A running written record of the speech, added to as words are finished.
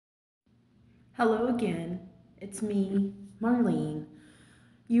Hello again. It's me, Marlene.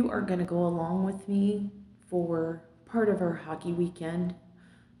 You are going to go along with me for part of our hockey weekend.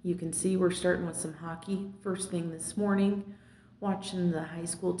 You can see we're starting with some hockey first thing this morning, watching the high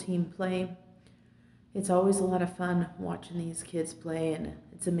school team play. It's always a lot of fun watching these kids play, and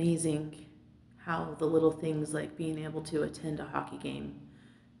it's amazing how the little things like being able to attend a hockey game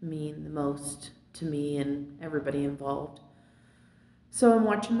mean the most to me and everybody involved. So I'm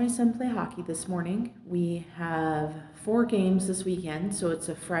watching my son play hockey this morning. We have 4 games this weekend, so it's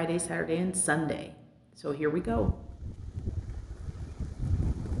a Friday, Saturday, and Sunday. So here we go.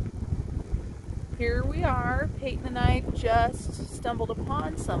 Here we are. Peyton and I just stumbled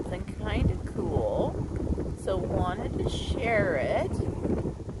upon something kind of cool, so wanted to share it.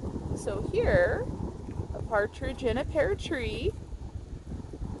 So here, a partridge in a pear tree.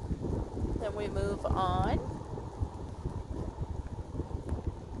 Then we move on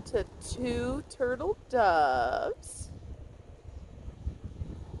to 2 turtle doves.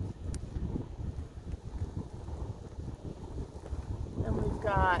 And we've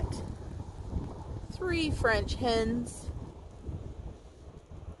got 3 French hens.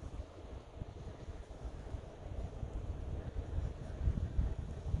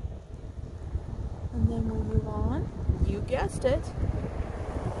 And then we move on. You guessed it.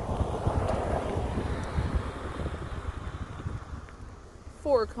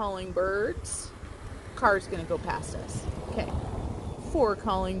 4 calling birds. Car's gonna go past us. Okay. 4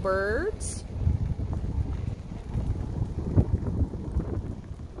 calling birds.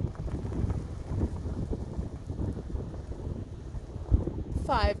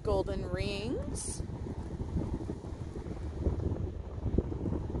 5 golden rings.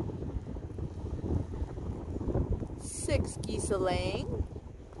 6 geese a-laying.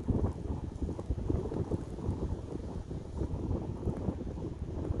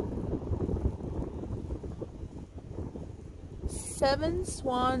 7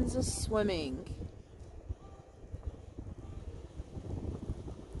 swans a-swimming.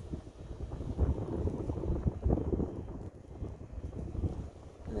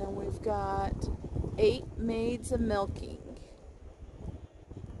 And then we've got 8 maids a-milking.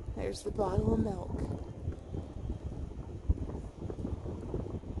 There's the bottle of milk.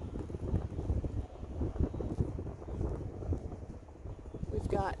 We've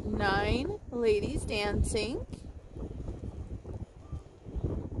got 9 ladies dancing.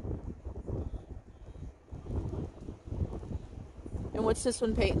 And what's this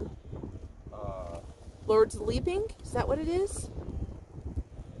one, Peyton? Lord's Leaping? Is that what it is?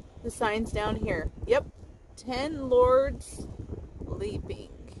 The sign's down here. Yep. 10 Lords Leaping.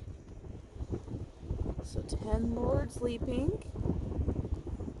 So 10 Lords Leaping.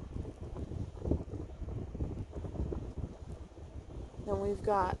 Then we've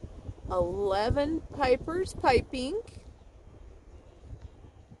got 11 Pipers piping.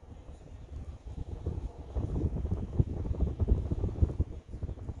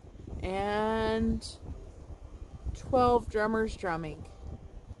 And 12 drummers drumming.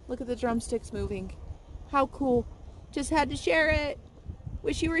 Look at the drumsticks moving. How cool. Just had to share it.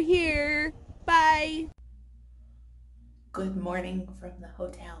 Wish you were here. Bye. Good morning from the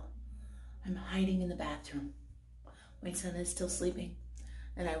hotel. I'm hiding in the bathroom. My son is still sleeping.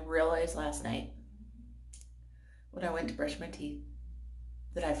 And I realized last night when I went to brush my teeth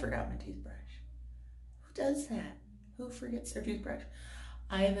that I forgot my toothbrush. Who does that? Who forgets their toothbrush?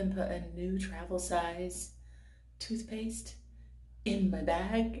 I even put a new travel size toothpaste in my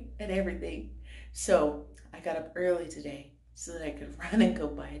bag and everything. So I got up early today so that I could run and go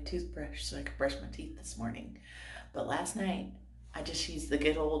buy a toothbrush so I could brush my teeth this morning. But last night I just used the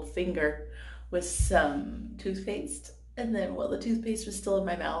good old finger with some toothpaste, and then while the toothpaste was still in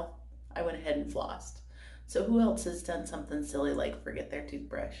my mouth, I went ahead and flossed. So who else has done something silly like forget their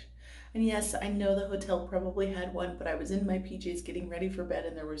toothbrush? And yes, I know the hotel probably had one, but I was in my PJs getting ready for bed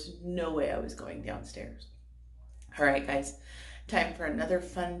and there was no way I was going downstairs. All right, guys, time for another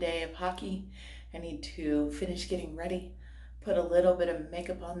fun day of hockey. I need to finish getting ready, put a little bit of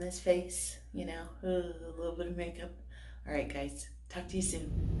makeup on this face, you know, a little bit of makeup. All right, guys, talk to you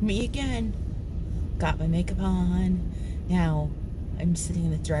soon. Me again. Got my makeup on. Now I'm sitting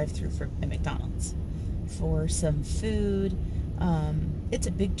in the drive-thru at McDonald's for some food. It's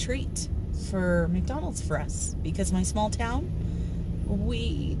a big treat for McDonald's for us because my small town,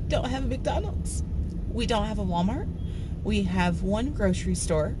 we don't have a McDonald's. We don't have a Walmart. We have one grocery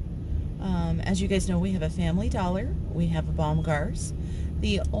store. As you guys know, we have a Family Dollar. We have a Baumgart's.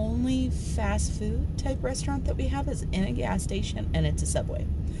 The only fast food type restaurant that we have is in a gas station, and it's a Subway.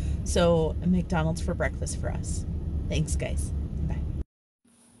 So McDonald's for breakfast for us. Thanks, guys. Bye.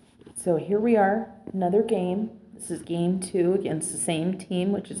 So here we are, another game. This is game 2 against the same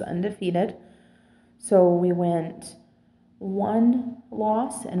team, which is undefeated. So we went 1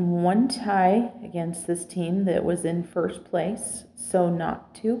 loss and 1 tie against this team that was in first place. So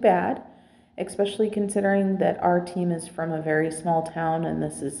not too bad, especially considering that our team is from a very small town and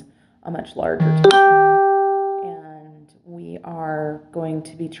this is a much larger town. And we are going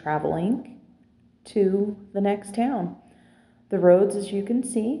to be traveling to the next town. The roads, as you can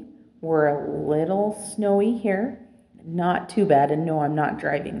see, were a little snowy here. Not too bad, and no, I'm not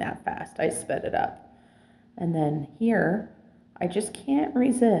driving that fast. I sped it up. And then here, I just can't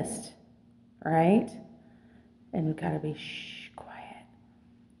resist, right? And we gotta be quiet.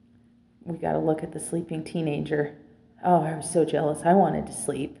 We gotta look at the sleeping teenager. Oh, I was so jealous. I wanted to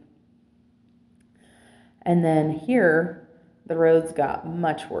sleep. And then here, the roads got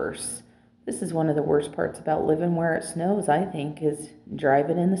much worse. This is one of the worst parts about living where it snows, I think, is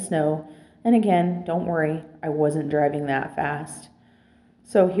driving in the snow. And again, don't worry, I wasn't driving that fast.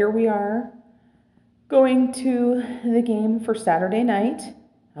 So here we are, going to the game for Saturday night.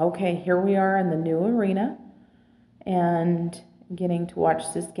 Okay, here we are in the new arena and getting to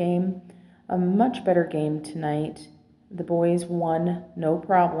watch this game. A much better game tonight. The boys won, no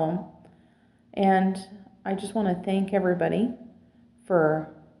problem. And I just want to thank everybody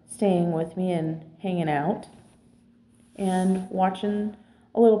for staying with me and hanging out and watching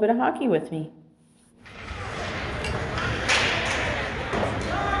a little bit of hockey with me.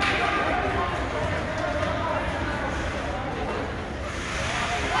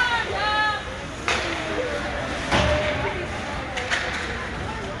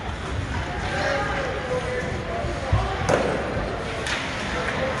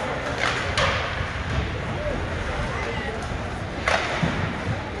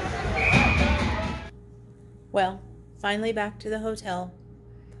 Well, finally back to the hotel.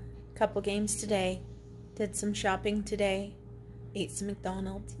 Couple games today. Did some shopping today. Ate some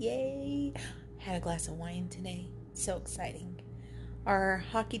McDonald's. Yay! Had a glass of wine today. So exciting. Our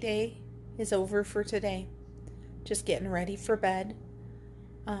hockey day is over for today. Just getting ready for bed.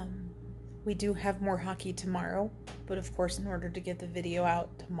 We do have more hockey tomorrow, but of course in order to get the video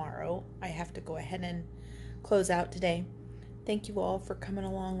out tomorrow, I have to go ahead and close out today. Thank you all for coming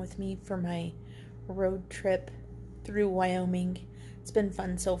along with me for my road trip through Wyoming. It's been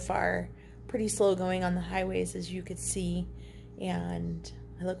fun so far. Pretty slow going on the highways, as you could see, and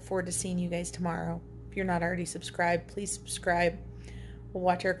I look forward to seeing you guys tomorrow. If you're not already subscribed, please subscribe. We'll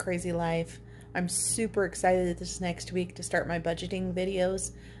watch our crazy life. I'm super excited this next week to start my budgeting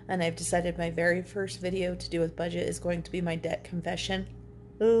videos, and I've decided my very first video to do with budget is going to be my debt confession.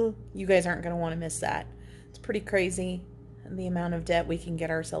 Ooh, you guys aren't going to want to miss that. It's pretty crazy, the amount of debt we can get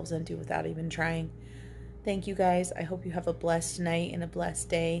ourselves into without even trying. Thank you guys. I hope you have a blessed night and a blessed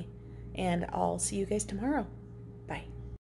day, and I'll see you guys tomorrow.